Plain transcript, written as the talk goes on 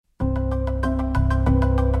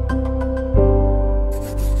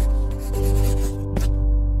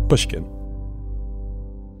Pushkin.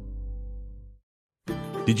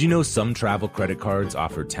 Did you know some travel credit cards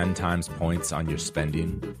offer 10 times points on your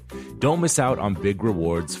spending? Don't miss out on big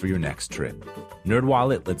rewards for your next trip.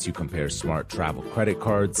 NerdWallet lets you compare smart travel credit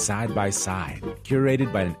cards side by side,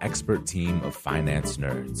 curated by an expert team of finance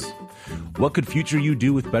nerds. What could future you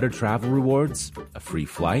do with better travel rewards? A free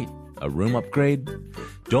flight? A room upgrade?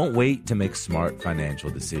 Don't wait to make smart financial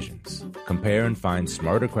decisions. Compare and find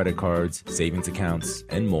smarter credit cards, savings accounts,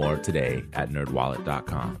 and more today at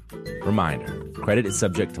nerdwallet.com. Reminder, credit is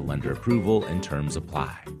subject to lender approval and terms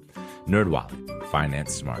apply. NerdWallet,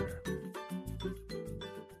 finance smarter.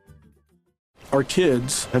 Our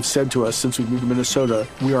kids have said to us since we moved to Minnesota,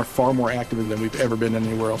 we are far more active than we've ever been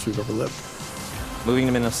anywhere else we've ever lived. Moving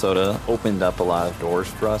to Minnesota opened up a lot of doors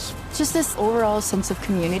for us. Just this overall sense of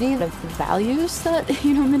community, of the values that,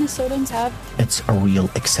 Minnesotans have. It's a real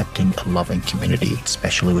accepting, loving community,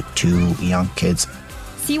 especially with 2 young kids.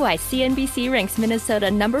 See why CNBC ranks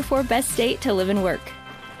Minnesota number 4 best state to live and work.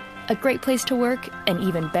 A great place to work, an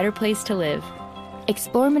even better place to live.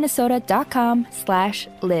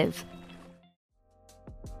 ExploreMinnesota.com/live.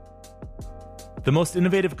 The most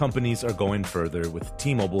innovative companies are going further with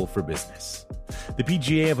T-Mobile for Business. The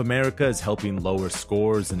PGA of America is helping lower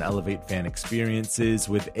scores and elevate fan experiences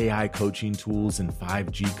with AI coaching tools and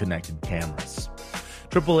 5G connected cameras.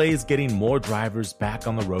 AAA is getting more drivers back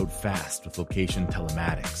on the road fast with location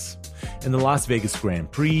telematics. And the Las Vegas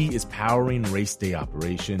Grand Prix is powering race day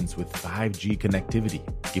operations with 5G connectivity,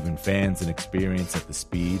 giving fans an experience at the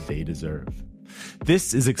speed they deserve.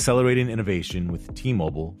 This is accelerating innovation with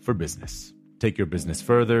T-Mobile for Business. Take your business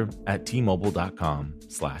further at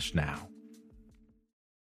T-Mobile.com/now.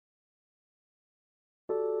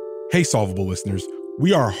 Hey, Solvable listeners.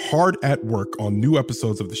 We are hard at work on new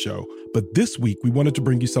episodes of the show, but this week we wanted to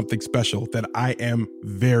bring you something special that I am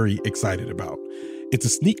very excited about. It's a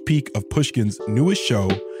sneak peek of Pushkin's newest show,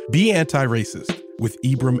 Be Anti-Racist, with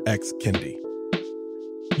Ibram X. Kendi.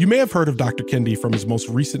 You may have heard of Dr. Kendi from his most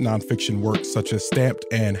recent nonfiction works such as Stamped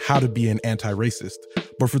and How to Be an Anti-Racist.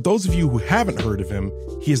 But for those of you who haven't heard of him,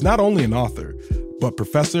 he is not only an author, but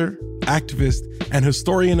professor, activist, and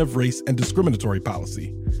historian of race and discriminatory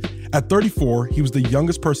policy. At 34, he was the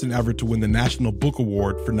youngest person ever to win the National Book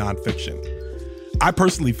Award for nonfiction. I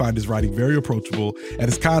personally find his writing very approachable and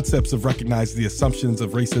his concepts of recognizing the assumptions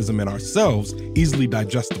of racism in ourselves easily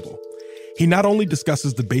digestible. He not only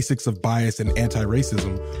discusses the basics of bias and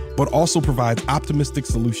anti-racism, but also provides optimistic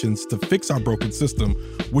solutions to fix our broken system,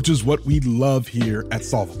 which is what we love here at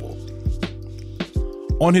Solvable.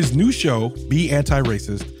 On his new show, Be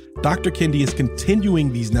Anti-Racist, Dr. Kendi is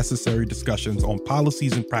continuing these necessary discussions on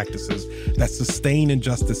policies and practices that sustain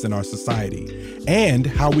injustice in our society and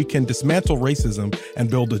how we can dismantle racism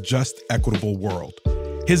and build a just, equitable world.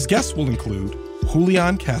 His guests will include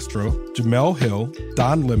Julian Castro, Jemele Hill,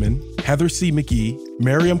 Don Lemon, Heather C. McGhee,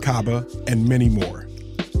 Mariam Kaba, and many more.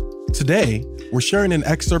 Today, we're sharing an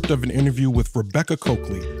excerpt of an interview with Rebecca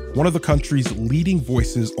Coakley, one of the country's leading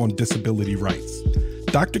voices on disability rights.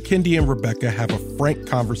 Dr. Kendi and Rebecca have a frank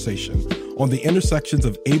conversation on the intersections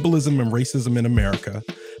of ableism and racism in America,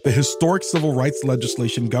 the historic civil rights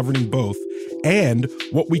legislation governing both, and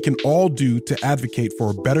what we can all do to advocate for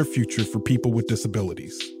a better future for people with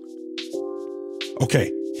disabilities.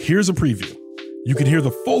 Okay, here's a preview. You can hear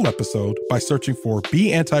the full episode by searching for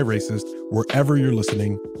Be Anti-Racist wherever you're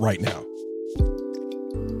listening right now.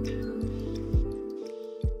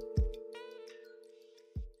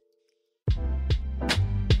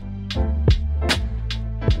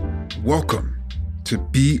 Welcome to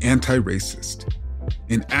Be Anti-Racist,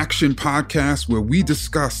 an action podcast where we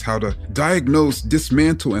discuss how to diagnose,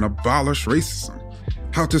 dismantle, and abolish racism,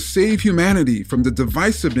 how to save humanity from the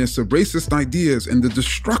divisiveness of racist ideas and the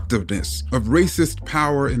destructiveness of racist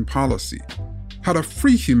power and policy, how to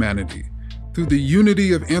free humanity through the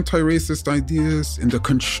unity of anti-racist ideas and the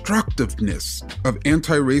constructiveness of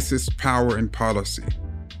anti-racist power and policy.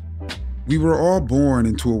 We were all born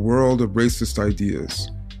into a world of racist ideas,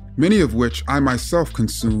 many of which I myself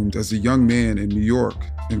consumed as a young man in New York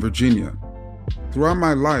and Virginia. Throughout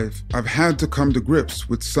my life, I've had to come to grips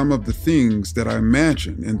with some of the things that I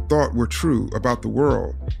imagined and thought were true about the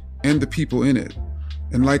world and the people in it.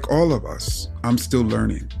 And like all of us, I'm still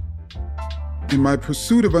learning. In my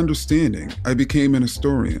pursuit of understanding, I became an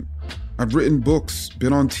historian. I've written books,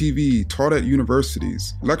 been on TV, taught at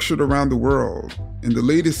universities, lectured around the world, and the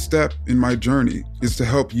latest step in my journey is to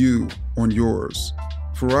help you on yours,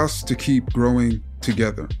 for us to keep growing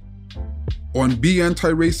together. On Be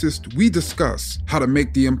Anti-Racist, we discuss how to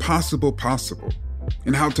make the impossible possible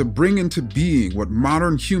and how to bring into being what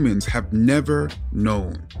modern humans have never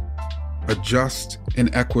known. a just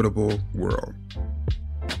and equitable world.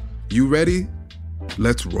 You ready?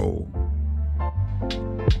 Let's roll.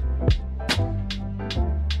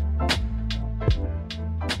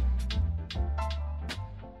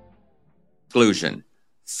 Exclusion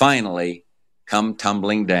finally come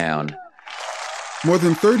tumbling down. More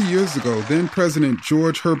than 30 years ago, then President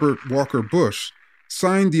George Herbert Walker Bush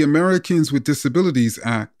signed the Americans with Disabilities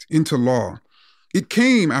Act into law. It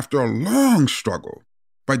came after a long struggle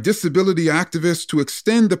by disability activists to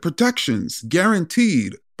extend the protections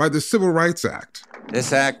guaranteed by the Civil Rights Act.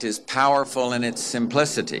 This act is powerful in its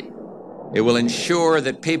simplicity. It will ensure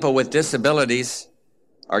that people with disabilities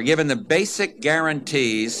are given the basic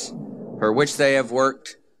guarantees for which they have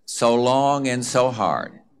worked so long and so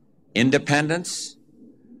hard. Independence,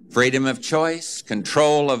 freedom of choice,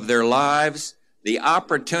 control of their lives, the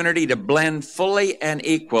opportunity to blend fully and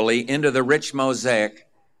equally into the rich mosaic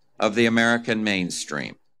of the American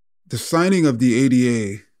mainstream. The signing of the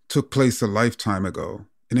ADA took place a lifetime ago,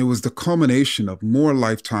 and it was the culmination of more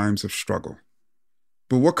lifetimes of struggle.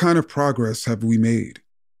 But what kind of progress have we made?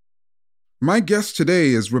 My guest today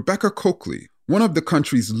is Rebecca Cokley, one of the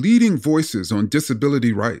country's leading voices on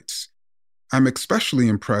disability rights. I'm especially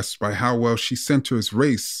impressed by how well she centers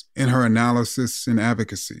race in her analysis and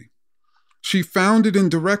advocacy. She founded and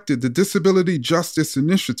directed the Disability Justice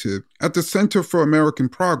Initiative at the Center for American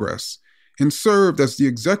Progress and served as the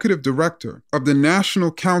executive director of the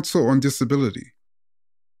National Council on Disability.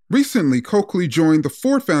 Recently, Cokley joined the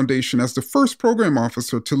Ford Foundation as the first program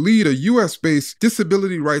officer to lead a U.S.-based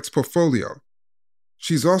disability rights portfolio.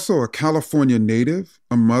 She's also a California native,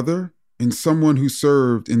 a mother, and someone who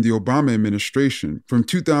served in the Obama administration from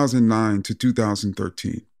 2009 to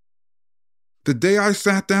 2013. The day I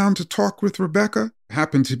sat down to talk with Rebecca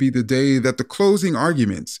happened to be the day that the closing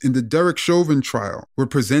arguments in the Derek Chauvin trial were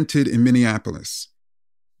presented in Minneapolis.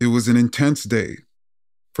 It was an intense day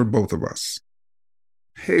for both of us.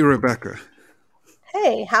 Hey, Rebecca.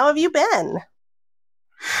 Hey, how have you been?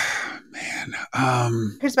 Man,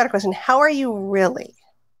 Here's a better question. How are you really?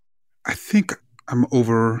 I think I'm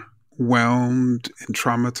overwhelmed and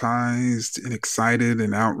traumatized and excited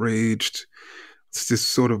and outraged. It's this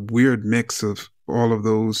sort of weird mix of all of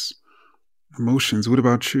those emotions. What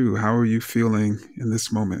about you? How are you feeling in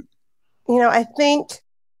this moment? I think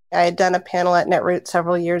I had done a panel at Netroots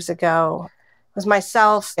several years ago. It was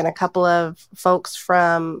myself and a couple of folks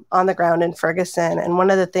from on the ground in Ferguson. And one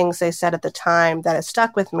of the things they said at the time that has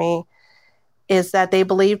stuck with me is that they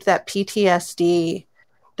believed that PTSD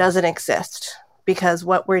doesn't exist because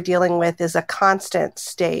what we're dealing with is a constant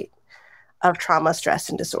state of trauma, stress,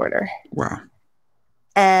 and disorder. Wow.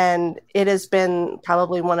 And it has been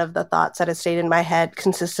probably one of the thoughts that has stayed in my head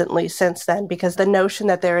consistently since then, because the notion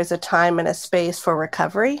that there is a time and a space for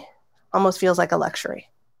recovery almost feels like a luxury.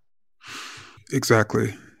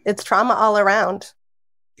 Exactly. It's trauma all around.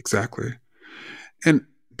 Exactly. And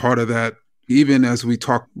part of that, even as we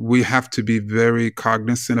talk, we have to be very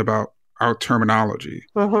cognizant about our terminology.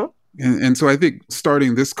 Mm-hmm. And so I think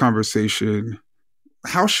starting this conversation,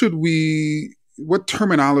 what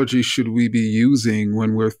terminology should we be using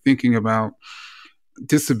when we're thinking about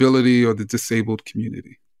disability or the disabled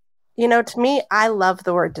community? To me, I love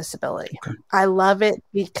the word disability. Okay. I love it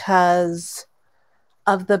because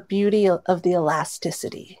of the beauty of the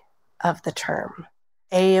elasticity of the term.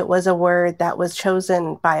 It was a word that was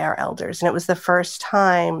chosen by our elders, and it was the first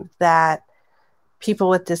time that people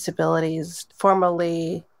with disabilities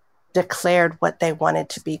formally declared what they wanted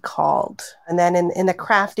to be called. And then in the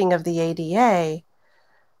crafting of the ADA,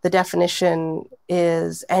 the definition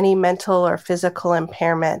is any mental or physical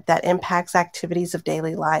impairment that impacts activities of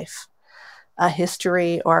daily life, a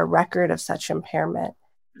history or a record of such impairment.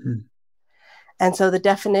 Mm-hmm. And so the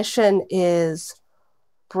definition is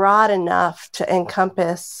broad enough to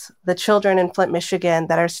encompass the children in Flint, Michigan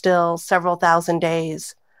that are still several thousand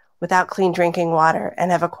days without clean drinking water and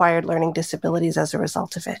have acquired learning disabilities as a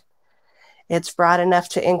result of it. It's broad enough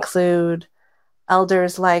to include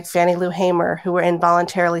elders like Fannie Lou Hamer, who were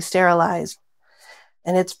involuntarily sterilized.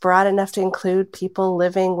 And it's broad enough to include people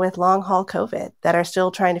living with long-haul COVID that are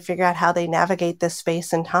still trying to figure out how they navigate this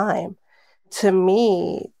space and time. To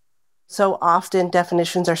me, so often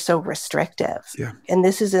definitions are so restrictive. Yeah. And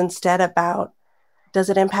this is instead about, does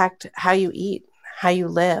it impact how you eat, how you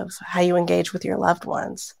live, how you engage with your loved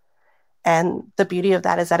ones? And the beauty of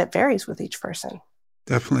that is that it varies with each person.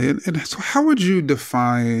 Definitely. And so how would you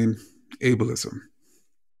define ableism?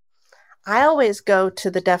 I always go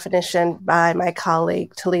to the definition by my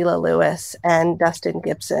colleague Talila Lewis and Dustin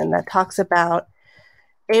Gibson that talks about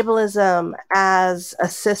Ableism as a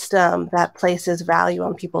system that places value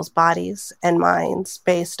on people's bodies and minds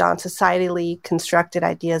based on societally constructed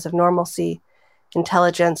ideas of normalcy,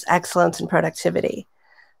 intelligence, excellence, and productivity.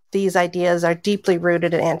 These ideas are deeply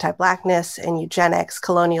rooted in anti-Blackness and eugenics,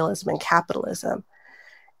 colonialism, and capitalism.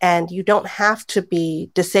 And you don't have to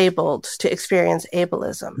be disabled to experience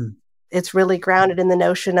ableism. It's really grounded in the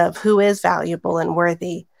notion of who is valuable and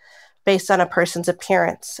worthy based on a person's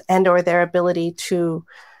appearance and or their ability to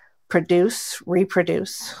produce,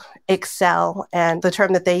 reproduce, excel, and the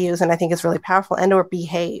term that they use, and I think is really powerful, and or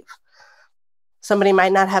behave. Somebody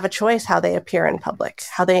might not have a choice how they appear in public,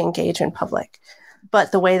 how they engage in public,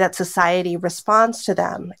 but the way that society responds to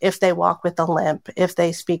them, if they walk with a limp, if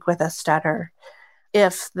they speak with a stutter,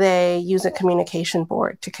 if they use a communication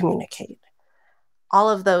board to communicate. All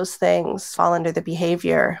of those things fall under the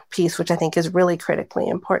behavior piece, which I think is really critically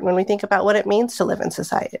important when we think about what it means to live in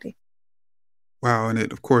society. Wow. And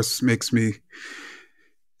it, of course, makes me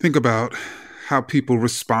think about how people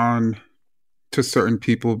respond to certain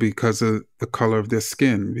people because of the color of their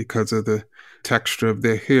skin, because of the texture of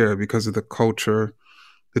their hair, because of the culture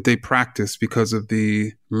that they practice, because of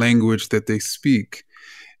the language that they speak.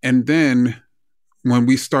 And then when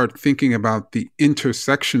we start thinking about the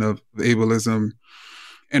intersection of ableism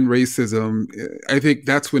and racism, I think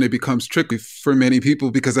that's when it becomes tricky for many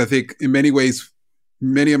people, because I think in many ways,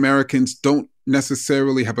 many Americans don't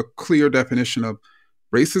necessarily have a clear definition of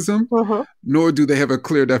racism, nor do they have a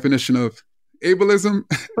clear definition of ableism,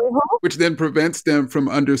 which then prevents them from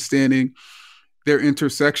understanding their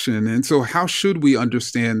intersection. And so how should we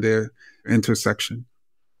understand their intersection?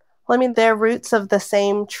 Well, I mean, they're roots of the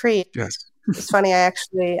same tree. Yes. It's funny, I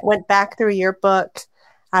actually went back through your book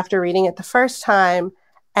after reading it the first time,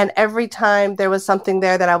 and every time there was something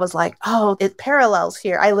there that I was like, oh, it parallels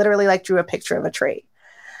here. I literally drew a picture of a tree.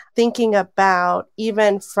 Thinking about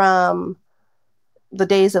even from the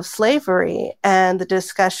days of slavery and the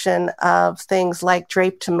discussion of things like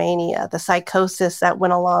drapetomania, the psychosis that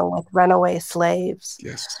went along with runaway slaves.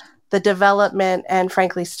 Yes. The development and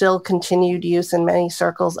frankly still continued use in many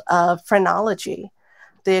circles of phrenology,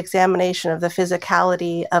 the examination of the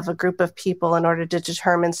physicality of a group of people in order to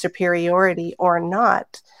determine superiority or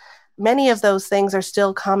not. Many of those things are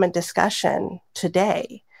still common discussion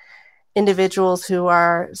today. Individuals who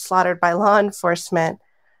are slaughtered by law enforcement,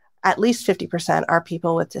 at least 50% are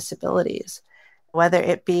people with disabilities, whether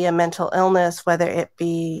it be a mental illness, whether it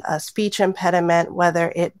be a speech impediment,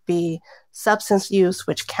 whether it be substance use,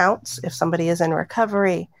 which counts if somebody is in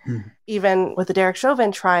recovery. Even with the Derek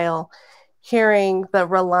Chauvin trial, hearing the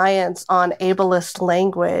reliance on ableist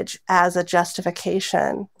language as a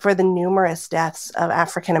justification for the numerous deaths of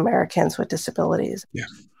African Americans with disabilities. Yeah.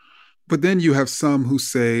 But then you have some who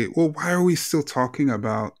say, well, why are we still talking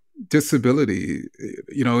about disability?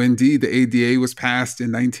 You know, indeed, the ADA was passed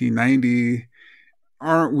in 1990.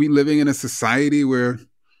 Aren't we living in a society where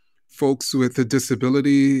folks with a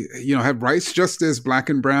disability, you know, have rights just as Black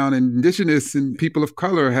and brown and indigenous and people of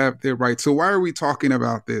color have their rights? So why are we talking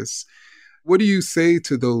about this? What do you say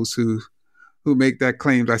to those who make that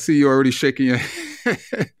claim? I see you already shaking your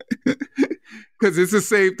head. Because it's the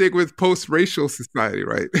same thing with post-racial society,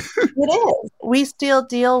 right? It is. We still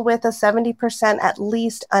deal with a 70% at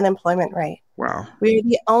least unemployment rate. Wow. We're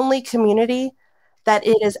the only community that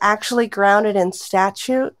it is actually grounded in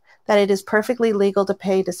statute, that it is perfectly legal to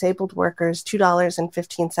pay disabled workers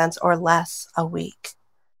 $2.15 or less a week.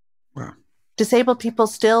 Wow. Disabled people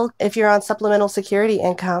still, if you're on supplemental security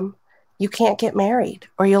income, you can't get married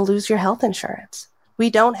or you'll lose your health insurance. We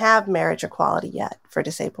don't have marriage equality yet for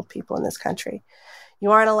disabled people in this country.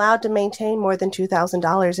 You aren't allowed to maintain more than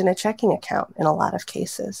 $2,000 in a checking account in a lot of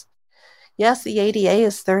cases. Yes, the ADA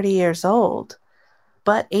is 30 years old,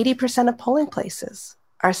 but 80% of polling places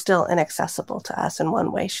are still inaccessible to us in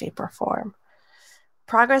one way, shape, or form.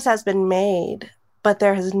 Progress has been made, but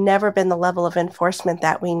there has never been the level of enforcement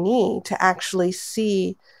that we need to actually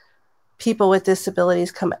see people with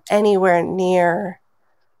disabilities come anywhere near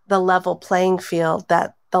the level playing field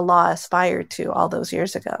that the law aspired to all those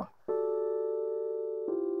years ago.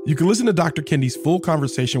 You can listen to Dr. Kendi's full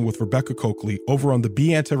conversation with Rebecca Cokley over on the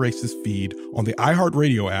Be Anti-Racist feed on the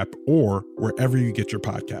iHeartRadio app or wherever you get your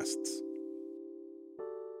podcasts.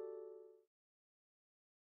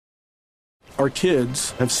 Our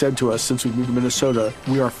kids have said to us since we moved to Minnesota,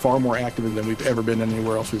 we are far more active than we've ever been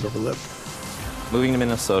anywhere else we've ever lived. Moving to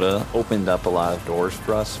Minnesota opened up a lot of doors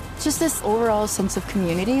for us. Just this overall sense of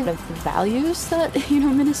community, of values that,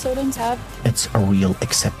 Minnesotans have. It's a real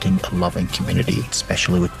accepting, loving community,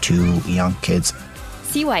 especially with 2 young kids.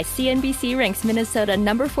 See why CNBC ranks Minnesota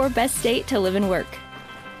 #4 best state to live and work.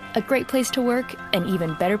 a great place to work, an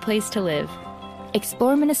even better place to live.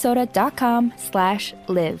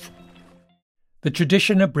 ExploreMinnesota.com/live. The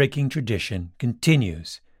tradition of breaking tradition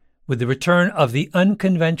continues with the return of the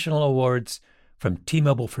Unconventional Awards from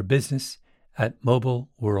T-Mobile for Business at Mobile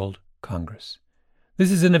World Congress.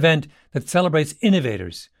 This is an event that celebrates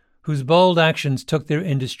innovators whose bold actions took their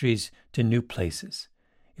industries to new places.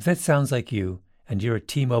 If that sounds like you and you're a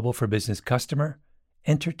T-Mobile for Business customer,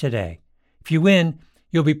 enter today. If you win,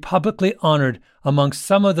 you'll be publicly honored amongst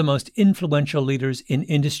some of the most influential leaders in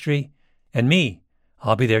industry. And me,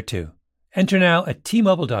 I'll be there too. Enter now at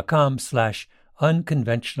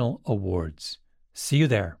T-Mobile.com/unconventional awards. See you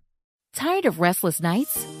there. Tired of restless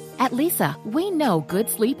nights? At Leesa, we know good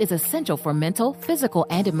sleep is essential for mental, physical,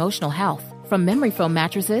 and emotional health. From memory foam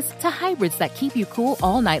mattresses to hybrids that keep you cool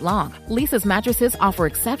all night long, Leesa's mattresses offer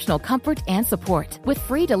exceptional comfort and support with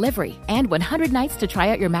free delivery and 100 nights to try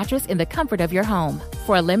out your mattress in the comfort of your home.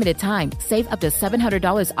 For a limited time, save up to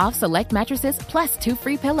 $700 off select mattresses plus 2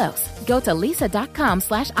 free pillows. Go to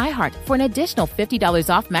Leesa.com/iHeart for an additional $50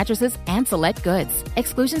 off mattresses and select goods.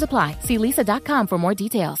 Exclusions apply. See Leesa.com for more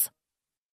details.